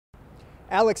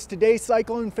Alex, today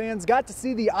Cyclone fans got to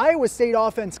see the Iowa State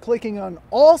offense clicking on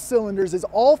all cylinders as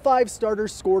all 5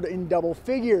 starters scored in double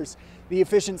figures. The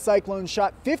efficient Cyclones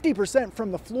shot 50%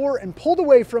 from the floor and pulled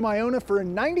away from Iona for a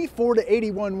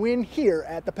 94-81 win here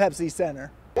at the Pepsi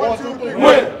Center. 1, 2, 3,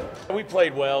 win! We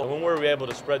played well. When we were able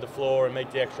to spread the floor and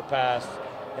make the extra pass,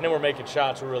 and then we're making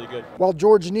shots, we're really good. While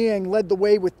George Niang led the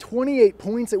way with 28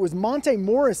 points, it was Monte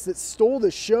Morris that stole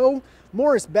the show.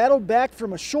 Morris battled back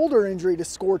from a shoulder injury to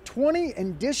score 20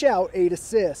 and dish out 8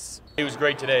 assists. He was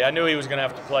great today. I knew he was going to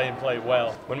have to play and play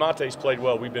well. When Monte's played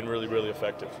well, we've been really, really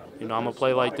effective. I'm going to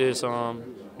play like this, so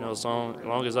as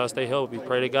long as I stay healthy,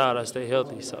 pray to God I stay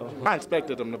healthy. So I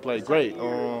expected him to play great.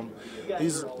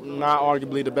 He's not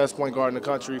arguably the best point guard in the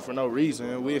country for no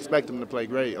reason. We expect him to play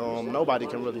great. Nobody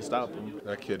can really stop him.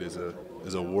 That kid is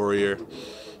a warrior.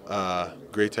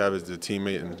 Great to have as a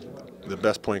teammate and the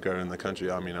best point guard in the country.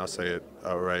 I mean, I'll say it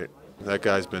outright. That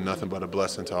guy's been nothing but a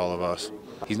blessing to all of us.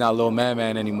 He's not a little man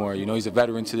anymore. He's a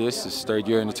veteran to this. It's his 3rd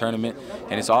year in the tournament,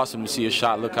 and it's awesome to see his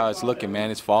shot. Look how it's looking, man.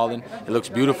 It's falling. It looks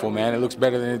beautiful, man. It looks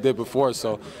better than it did before.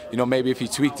 So, maybe if he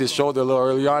tweaked his shoulder a little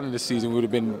early on in the season, we would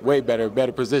have been way better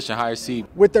position, higher seed.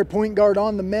 With their point guard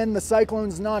on the men, the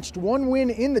Cyclones notched 1 win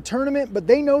in the tournament, but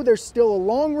they know there's still a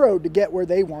long road to get where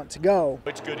they want to go.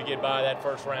 It's good to get by that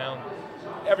first round.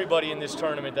 Everybody in this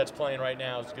tournament that's playing right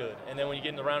now is good. And then when you get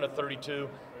in the round of 32,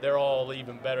 they're all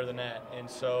even better than that. And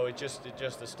so it just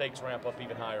the stakes ramp up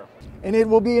even higher. And it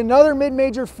will be another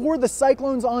mid-major for the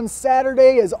Cyclones on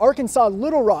Saturday as Arkansas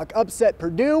Little Rock upset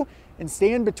Purdue and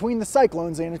stand between the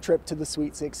Cyclones and a trip to the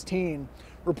Sweet 16.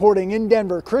 Reporting in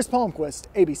Denver, Chris Palmquist,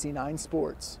 ABC 9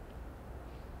 Sports.